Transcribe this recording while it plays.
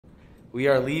We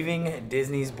are leaving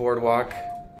Disney's Boardwalk.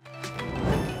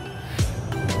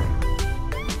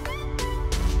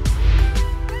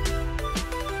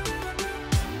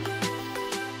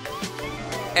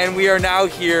 And we are now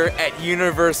here at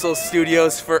Universal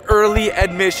Studios for early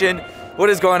admission. What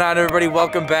is going on, everybody?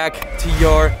 Welcome back to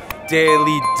your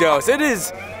daily dose. It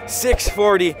is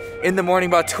 6:40 in the morning,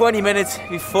 about 20 minutes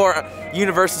before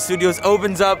Universal Studios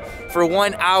opens up for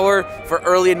 1 hour for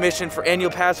early admission for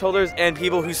annual pass holders and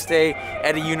people who stay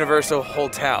at a Universal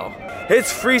hotel.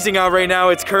 It's freezing out right now.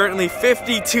 It's currently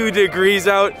 52 degrees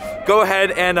out. Go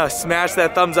ahead and smash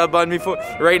that thumbs up button before.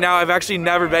 Right now, I've actually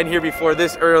never been here before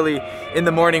this early in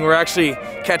the morning. We're actually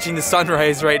catching the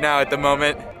sunrise right now at the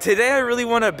moment. Today, I really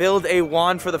want to build a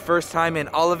wand for the first time in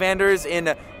Ollivanders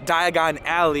in Diagon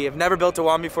Alley. I've never built a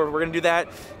wand before. We're gonna do that.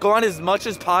 Go on as much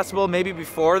as possible, maybe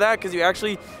before that, because you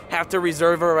actually have to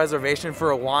reserve a reservation for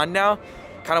a wand now.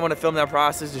 Kind of want to film that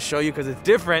process to show you because it's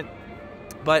different.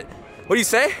 But what do you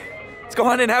say? Let's go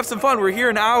on and have some fun. We're here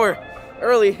an hour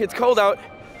early. It's cold out.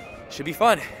 Should be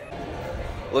fun.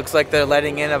 Looks like they're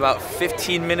letting in about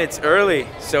 15 minutes early.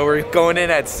 So we're going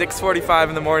in at 6:45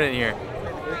 in the morning here.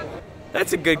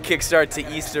 That's a good kickstart to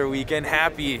Easter weekend.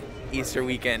 Happy Easter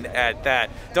weekend at that.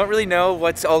 Don't really know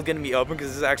what's all gonna be open because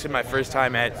this is actually my first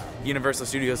time at Universal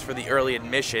Studios for the early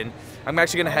admission. I'm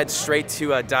actually gonna head straight to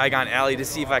Diagon Alley to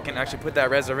see if I can actually put that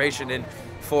reservation in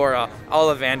for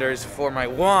Ollivanders for my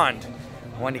wand.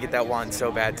 I wanted to get that wand so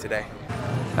bad today.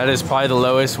 That is probably the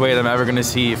lowest wait I'm ever gonna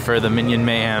see for the Minion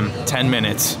Mayhem. 10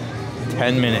 minutes.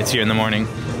 10 minutes here in the morning.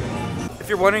 If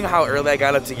you're wondering how early I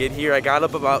got up to get here, I got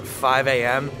up about 5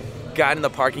 a.m. Got in the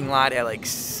parking lot at like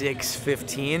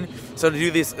 6:15. So to do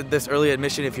this early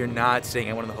admission, if you're not staying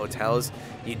at one of the hotels,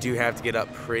 you do have to get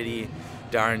up pretty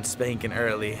darn spanking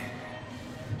early.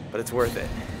 But it's worth it.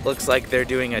 Looks like they're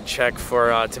doing a check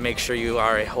for to make sure you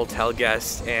are a hotel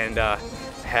guest and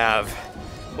have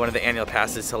one of the annual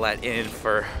passes to let in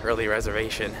for early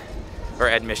reservation or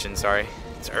admission. Sorry,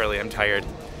 it's early. I'm tired.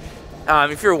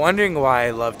 If you're wondering why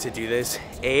I love to do this,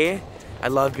 A, I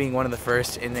love being one of the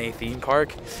first in a theme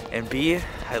park, and B,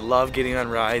 I love getting on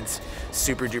rides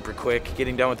super duper quick,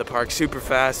 getting done with the park super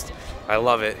fast. I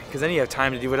love it, because then you have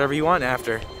time to do whatever you want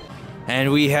after.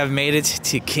 And we have made it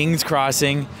to King's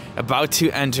Crossing, about to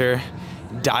enter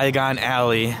Diagon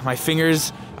Alley. My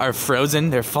fingers are frozen,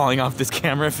 they're falling off this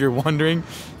camera if you're wondering.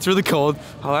 It's really cold.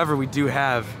 However, we do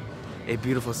have a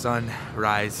beautiful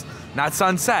sunrise. Not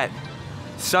sunset,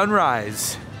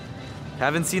 sunrise.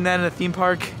 Haven't seen that in a theme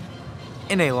park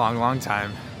in a long, long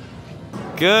time.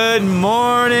 Good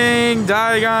morning,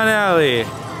 Diagon Alley.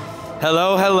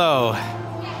 Hello, hello.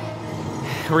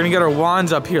 We're gonna get our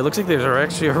wands up here. Looks like there's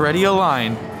actually already a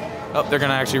line. Oh, they're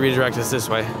gonna actually redirect us this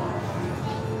way.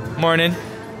 Morning.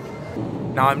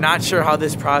 Now, I'm not sure how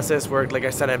this process worked. Like I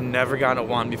said, I've never gotten a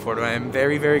wand before, but I am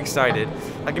very, very excited.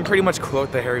 I can pretty much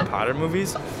quote the Harry Potter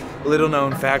movies. Little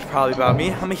known fact probably about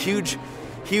me, I'm a huge,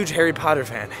 huge Harry Potter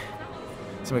fan.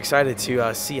 So I'm excited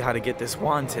to see how to get this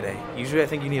wand today. Usually I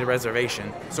think you need a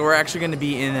reservation. So we're actually gonna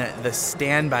be in the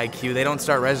standby queue. They don't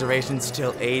start reservations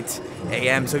till 8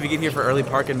 a.m. So if you get here for early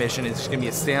park admission, it's just gonna be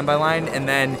a standby line. And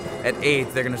then at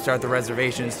 8, they're gonna start the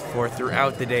reservations for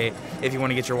throughout the day if you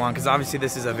wanna get your wand. Because obviously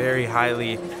this is a very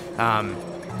highly,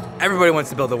 everybody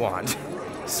wants to build a wand.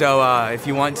 So if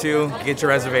you want to, get your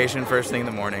reservation first thing in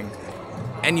the morning.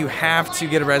 And you have to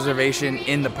get a reservation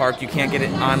in the park. You can't get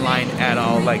it online at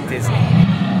all like Disney.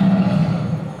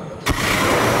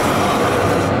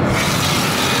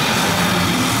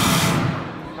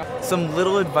 Some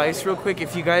little advice real quick,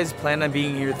 if you guys plan on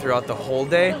being here throughout the whole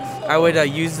day, I would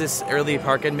use this early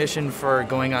park admission for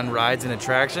going on rides and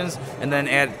attractions, and then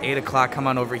at 8 o'clock come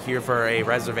on over here for a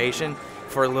reservation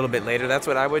for a little bit later. That's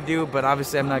what I would do, but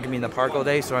obviously I'm not gonna be in the park all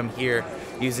day, so I'm here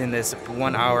using this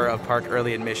 1 hour of park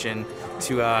early admission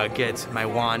to get my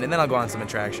wand, and then I'll go on some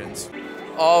attractions.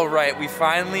 All right, we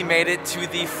finally made it to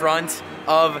the front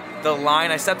of the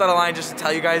line. I stepped out of line just to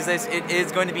tell you guys this. It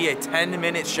is going to be a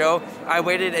 10-minute show. I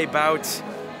waited about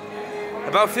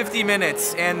 50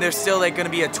 minutes, and there's still like going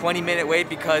to be a 20-minute wait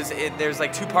because there's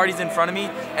like 2 parties in front of me,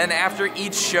 and after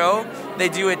each show, they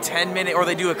do a 10-minute, or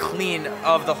they do a clean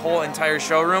of the whole entire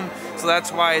showroom. So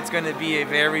that's why it's going to be a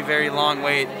very, very long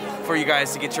wait for you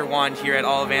guys to get your wand here at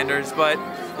Ollivanders, but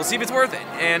we'll see if it's worth it,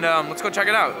 and let's go check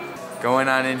it out. Going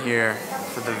on in here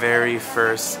for the very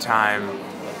first time.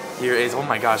 Here is, oh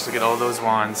my gosh, look at all those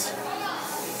wands.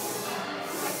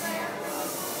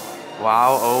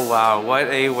 Wow, oh wow, what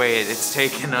a wait. It's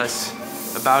taken us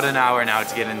about an hour now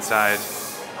to get inside.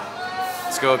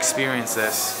 Let's go experience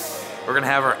this. We're gonna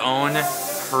have our own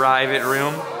private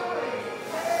room,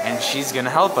 and she's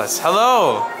gonna help us.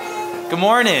 Hello! Good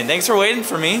morning. Thanks for waiting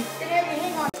for me.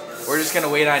 We're just gonna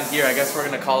wait on here. I guess we're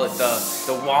gonna call it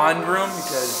the wand room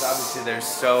because obviously there's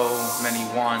so many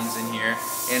wands in here.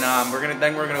 And we're gonna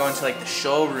go into like the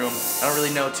showroom. I don't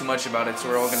really know too much about it, so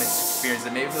we're all gonna experience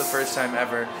it. Maybe for the first time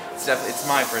ever. It's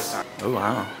my first time. Oh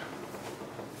wow.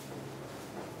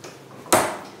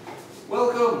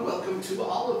 Welcome to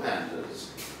Ollivanders,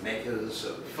 makers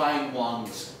of fine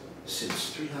wands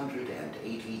since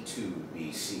 382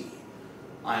 BC.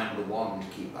 I am the wand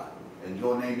keeper, and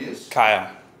your name is? Kyle.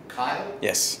 Kyle?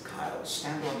 Yes. Kyle,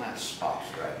 stand on that spot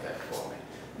right there for me.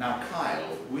 Now, Kyle,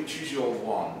 which is your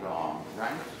wand arm,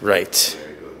 right? Right.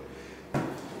 Very good.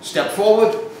 Step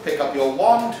forward, pick up your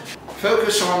wand,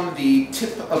 focus on the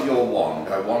tip of your wand.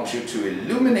 I want you to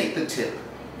illuminate the tip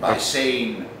by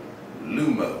saying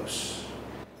Lumos.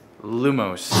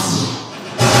 Lumos.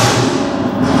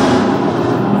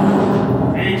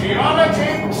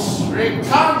 Meteorologix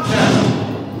Rectangle.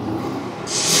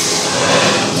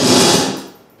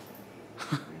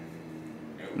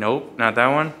 Nope, not that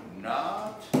one.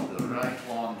 Not the right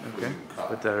one. Okay,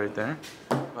 put that right there.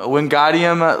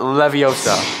 Wingardium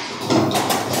Leviosa.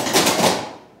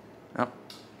 Oh.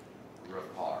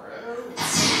 Reparo.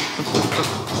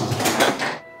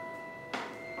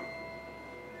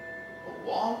 A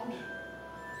wand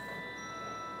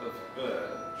of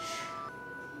birch.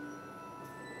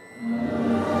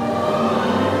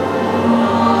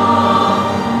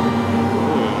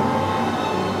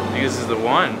 I think this is the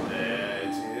one.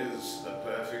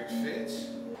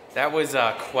 That was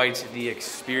quite the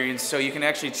experience. So you can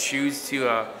actually choose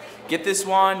to get this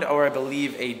wand, or I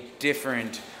believe a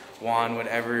different wand,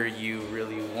 whatever you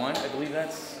really want. I believe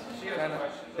that's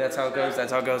how it goes.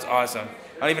 That's how it goes. Awesome.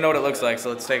 I don't even know what it looks like, so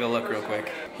let's take a look real quick.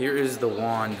 Here is the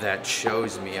wand that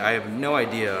chose me. I have no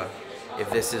idea if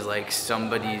this is like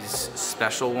somebody's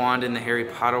special wand in the Harry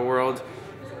Potter world.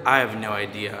 I have no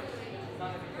idea.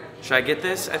 Should I get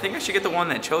this? I think I should get the one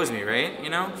that chose me, right? You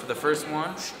know, for the first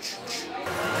one.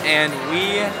 And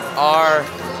we are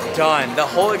done. The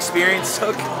whole experience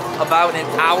took about an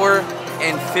hour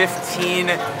and 15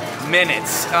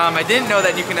 minutes. I didn't know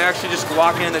that you can actually just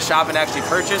walk in the shop and actually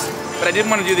purchase, but I did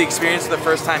want to do the experience for the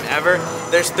first time ever.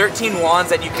 There's 13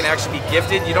 wands that you can actually be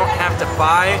gifted. You don't have to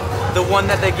buy the one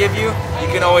that they give you.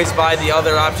 You can always buy the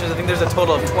other options. I think there's a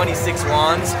total of 26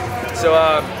 wands. So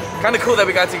kind of cool that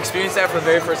we got to experience that for the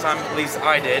very first time. At least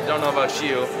I did. Don't know about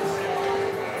you.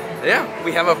 Yeah,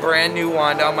 we have a brand new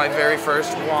wand out, my very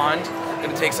first wand.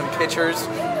 Gonna take some pictures,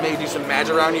 maybe do some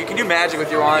magic around you. You can do magic with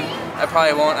your wand. I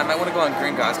probably won't. I might want to go on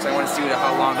Gringotts because I want to see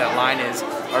how long that line is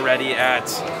already at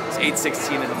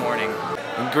 8:16 in the morning.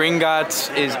 Gringotts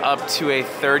is up to a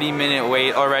 30-minute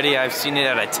wait already. I've seen it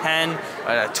at a 10,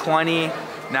 at a 20.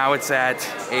 Now it's at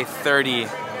a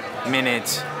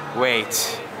 30-minute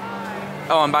wait.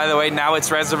 Oh, and by the way, now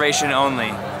it's reservation only.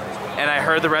 And I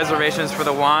heard the reservations for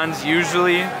the wands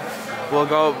usually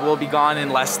will be gone in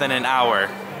less than an hour.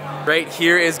 Right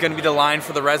here is going to be the line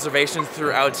for the reservations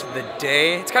throughout the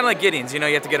day. It's kind of like Giddings, you know,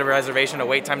 you have to get a reservation, a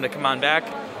wait time to come on back,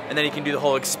 and then you can do the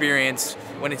whole experience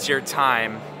when it's your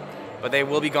time. But they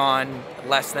will be gone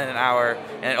less than an hour,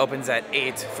 and it opens at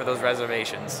 8 for those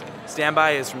reservations.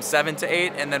 Standby is from 7 to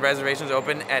 8, and then reservations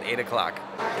open at 8 o'clock.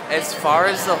 As far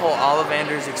as the whole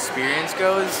Ollivanders experience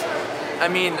goes, I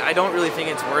mean, I don't really think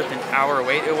it's worth an hour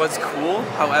wait. It was cool.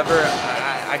 However,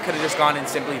 I could have just gone and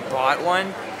simply bought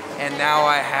one, and now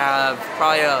I have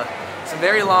probably some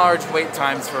very large wait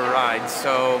times for rides.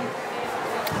 So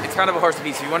it's kind of a horse and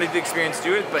beast. If you want to do the experience,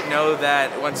 do it, but know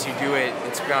that once you do it,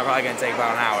 it's probably going to take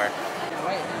about an hour.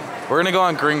 We're going to go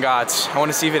on Gringotts. I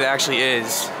want to see if it actually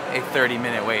is a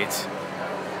 30-minute wait.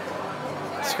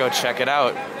 Let's go check it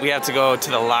out. We have to go to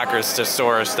the lockers to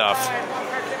store our stuff,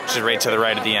 which is right to the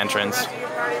right of the entrance.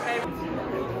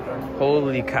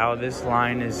 Holy cow, this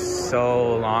line is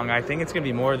so long. I think it's gonna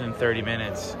be more than 30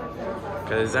 minutes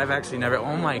because I've actually never,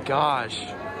 oh my gosh.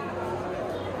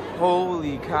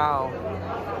 Holy cow.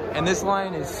 And this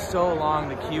line is so long,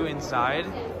 the queue inside.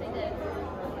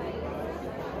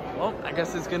 Well, I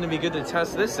guess it's gonna be good to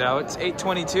test this out. It's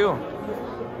 8:22.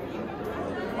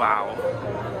 Wow.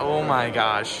 Oh my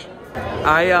gosh.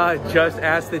 I just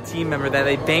asked the team member that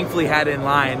they thankfully had in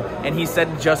line, and he said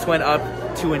it just went up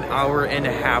to an hour and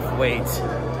a half wait.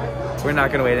 We're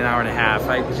not gonna wait an hour and a half.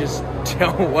 I just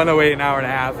don't wanna wait an hour and a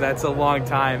half. That's a long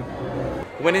time.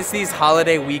 When it's these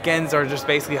holiday weekends or just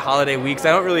basically holiday weeks,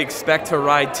 I don't really expect to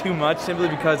ride too much simply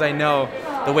because I know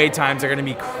the wait times are gonna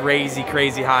be crazy,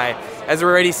 crazy high. As we're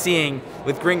already seeing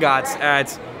with Gringotts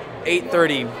at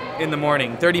 8:30 in the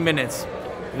morning, 30 minutes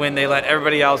when they let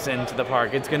everybody else into the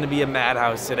park. It's gonna be a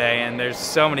madhouse today, and there's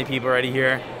so many people already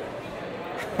here.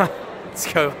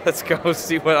 Let's go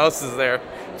see what else is there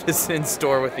just in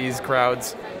store with these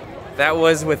crowds. That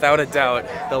was without a doubt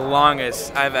the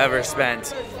longest I've ever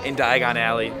spent in Diagon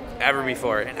Alley ever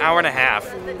before. An hour and a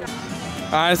half.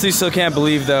 I honestly still can't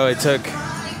believe though it took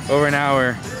over an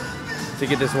hour to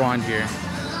get this wand here.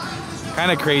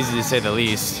 Kind of crazy to say the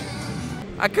least.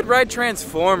 I could ride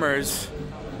Transformers.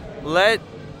 Let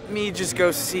me just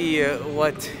go see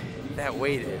what that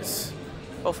wait is.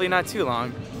 Hopefully not too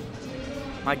long.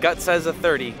 My gut says a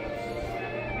 30.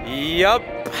 Yup,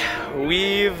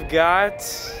 we've got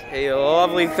a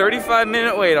lovely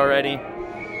 35-minute wait already.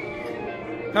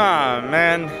 Ah,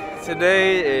 man,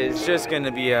 today is just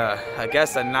gonna be I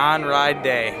guess a non-ride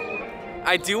day.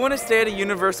 I do want to stay at a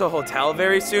Universal hotel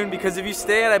very soon because if you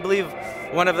stay at, I believe,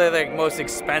 one of the most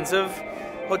expensive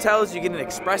hotels, you get an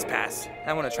express pass.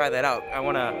 I want to try that out. I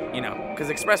want to, you know, because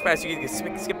express pass, you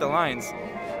can skip the lines,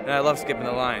 and I love skipping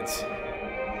the lines.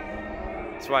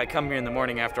 That's why I come here in the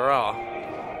morning after all.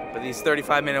 But these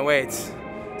 35-minute waits,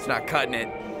 it's not cutting it.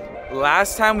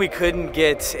 Last time we couldn't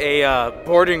get a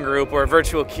boarding group or a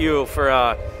virtual queue for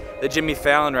the Jimmy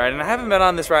Fallon ride, and I haven't been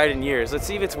on this ride in years. Let's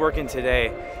see if it's working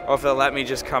today, or if it'll let me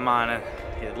just come on.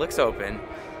 It looks open.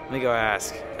 Let me go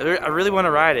ask. I really want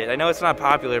to ride it. I know it's not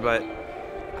popular, but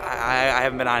I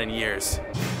haven't been on in years.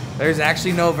 There's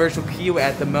actually no virtual queue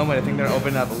at the moment. I think they're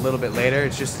opening up a little bit later.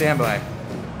 It's just standby.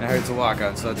 And I heard it's a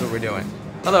walkout, so that's what we're doing.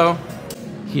 Hello.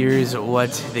 Here's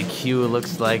what the queue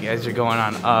looks like as you're going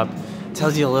on up. It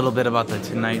tells you a little bit about the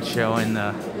Tonight Show and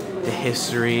the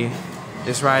history.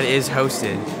 This ride is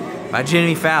hosted by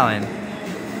Jimmy Fallon.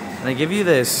 And they give you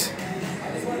this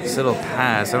little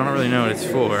pass. I don't really know what it's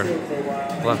for.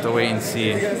 We'll have to wait and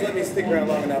see.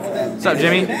 What's up,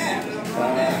 Jimmy?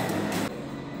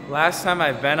 Last time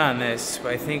I've been on this,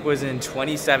 I think, was in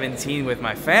 2017 with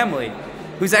my family,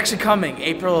 who's actually coming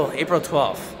April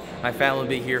 12th. My family will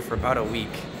be here for about a week.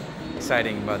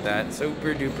 Exciting about that.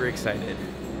 Super duper excited.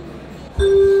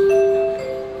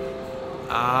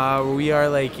 We are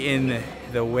like in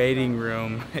the waiting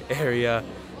room area,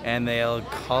 and they'll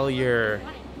call your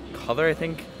color. I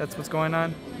think that's what's going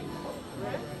on.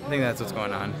 I think that's what's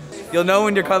going on. You'll know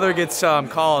when your color gets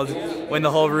called when the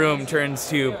whole room turns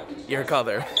to your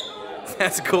color.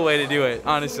 That's a cool way to do it,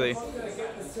 honestly.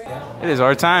 It is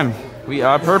our time. We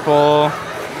are purple.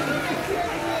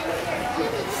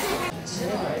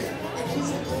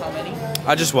 How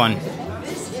many? Just one.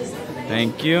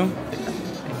 Thank you.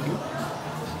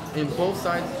 And both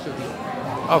sides should be.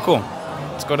 Oh, cool.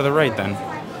 Let's go to the right then.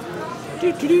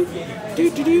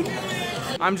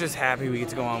 I'm just happy we get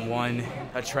to go on one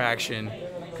attraction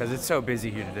because it's so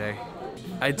busy here today.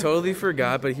 I totally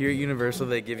forgot, but here at Universal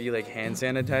they give you like hand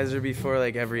sanitizer before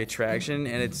like every attraction,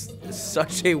 and it's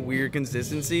such a weird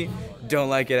consistency. Don't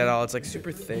like it at all. It's like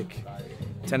super thick.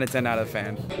 10 to 10 out of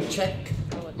fan. Check.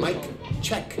 Mic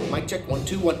check. Mic check. 1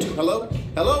 2 1 2. Hello?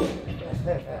 Hello?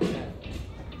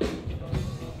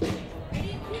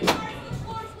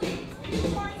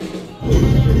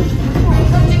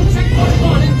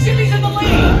 Jimmy's in the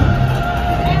lead!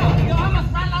 Ow, you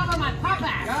almost ran over my pop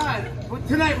ass! God,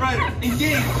 Tonight Rider,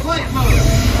 engage flight mode!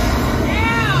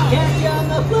 Ow! Catch you on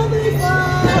the flippity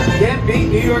flop! Can't beat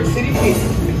New York City pizza.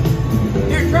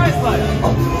 Here, try slide.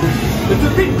 It's a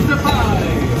pizza pie!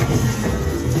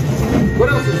 What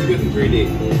else is good in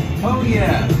 3D? Oh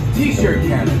yeah, t-shirt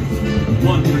cannon.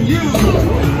 One for you,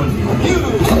 and one for you,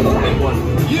 and one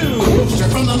for you. Booster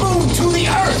from the moon to the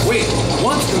earth! Wait,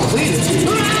 once completed.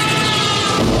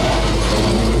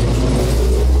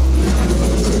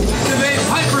 Activate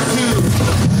hyper tube.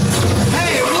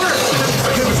 Hey, it worked! I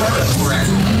couldn't have it for it.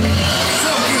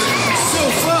 So good, so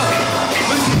fun.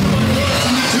 Listen to my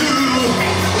listen to.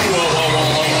 Whoa, whoa,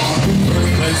 whoa, whoa.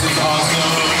 This place is awesome.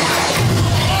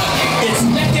 It's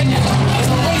neck and neck as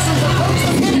the racers approach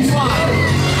the finish line!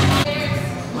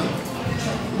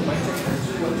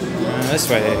 This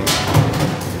way.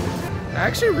 I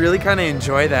actually really kind of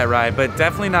enjoy that ride, but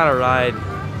definitely not a ride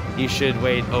you should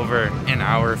wait over an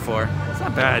hour for. It's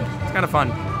not bad. It's kind of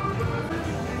fun.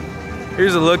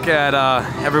 Here's a look at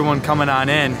everyone coming on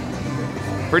in.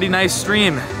 Pretty nice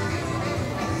stream.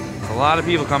 A lot of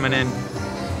people coming in.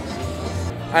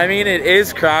 I mean, it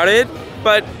is crowded,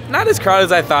 but not as crowded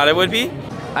as I thought it would be.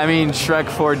 I mean, Shrek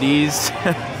 4D's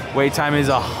wait time is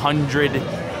 100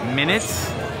 minutes.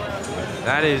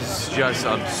 That is just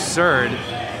absurd.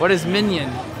 What is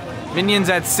Minion? Minion's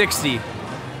at 60.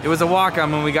 It was a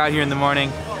walk-on when we got here in the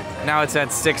morning. Now it's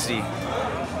at 60.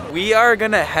 We are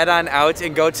gonna head on out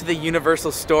and go to the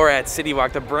Universal store at City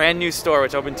Walk, the brand new store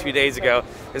which opened 2 days ago.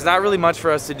 There's not really much for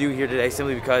us to do here today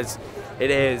simply because it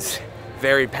is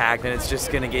very packed, and it's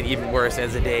just gonna get even worse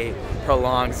as the day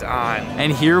prolongs on.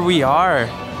 And here we are,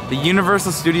 the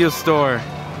Universal Studios store,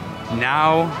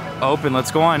 now open.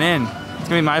 Let's go on in. It's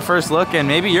gonna be my first look, and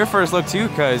maybe your first look too,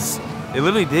 because it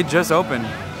literally did just open.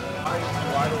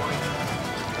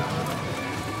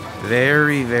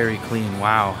 Very, very clean,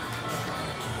 wow.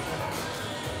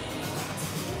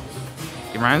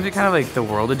 It reminds me kind of like the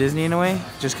world of Disney in a way,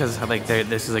 just because like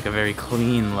this is like a very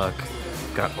clean look.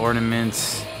 Got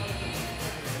ornaments.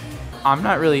 I'm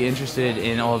not really interested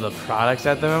in all the products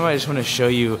at the moment. I just want to show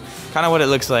you kind of what it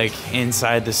looks like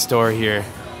inside the store here.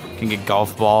 You can get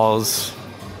golf balls.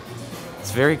 It's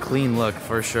a very clean look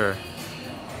for sure.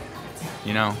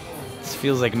 You know, this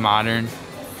feels like modern.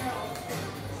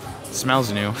 It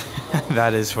smells new,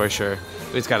 that is for sure.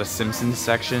 It's got a Simpsons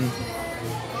section.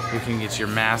 You can get your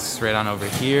masks right on over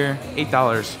here.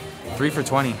 $8, 3 for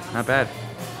 $20, not bad.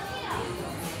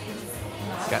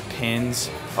 It's got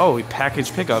pins. Oh, we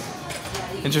package pickup.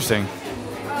 Interesting.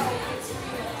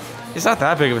 It's not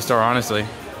that big of a store, honestly.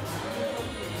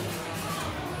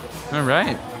 All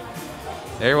right.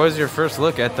 There was your first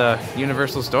look at the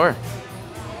Universal store.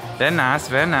 Very nice,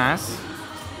 very nice.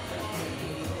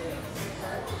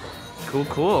 Cool,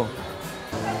 cool.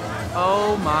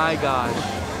 Oh my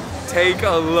gosh. Take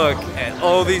a look at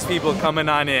all these people coming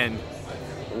on in.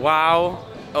 Wow,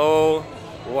 oh,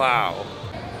 wow.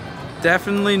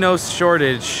 Definitely no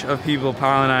shortage of people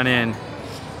piling on in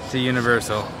to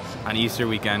Universal on Easter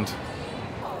weekend.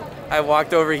 I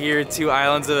walked over here to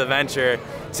Islands of Adventure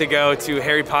to go to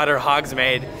Harry Potter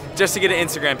Hogsmeade just to get an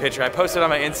Instagram picture. I posted on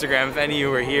my Instagram if any of you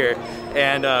were here,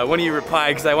 and one of you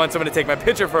replied because I want someone to take my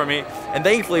picture for me, and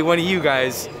thankfully one of you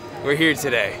guys were here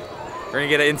today. We're gonna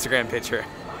get an Instagram picture.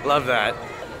 Love that.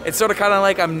 It's sort of kind of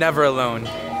like I'm never alone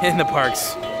in the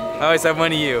parks. I always have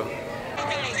one of you.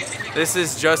 This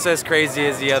is just as crazy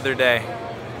as the other day.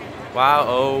 Wow,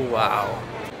 oh wow.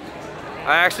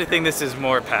 I actually think this is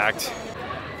more packed.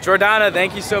 Jordana,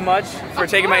 thank you so much for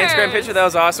taking my Instagram picture. That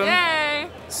was awesome. Yay.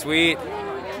 Sweet.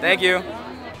 Thank you.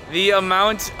 The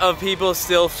amount of people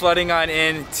still flooding on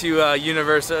in to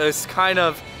Universal is kind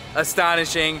of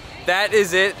astonishing. That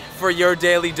is it for your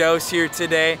daily dose here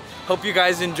today. Hope you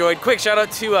guys enjoyed. Quick shout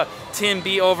out to Tim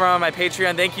B over on my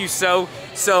Patreon. Thank you so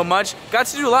much. Got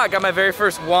to do a lot. Got my very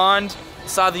first wand.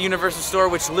 Saw the Universal store,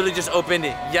 which literally just opened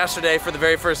yesterday for the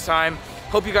very first time.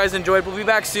 Hope you guys enjoyed. We'll be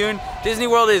back soon. Disney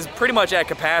World is pretty much at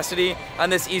capacity on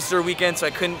this Easter weekend, so I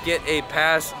couldn't get a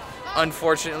pass,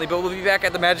 unfortunately. But we'll be back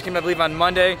at the Magic Kingdom, I believe, on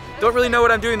Monday. Don't really know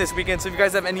what I'm doing this weekend, so if you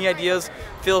guys have any ideas,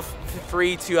 feel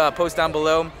free to post down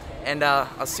below, and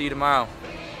I'll see you tomorrow.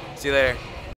 See you later.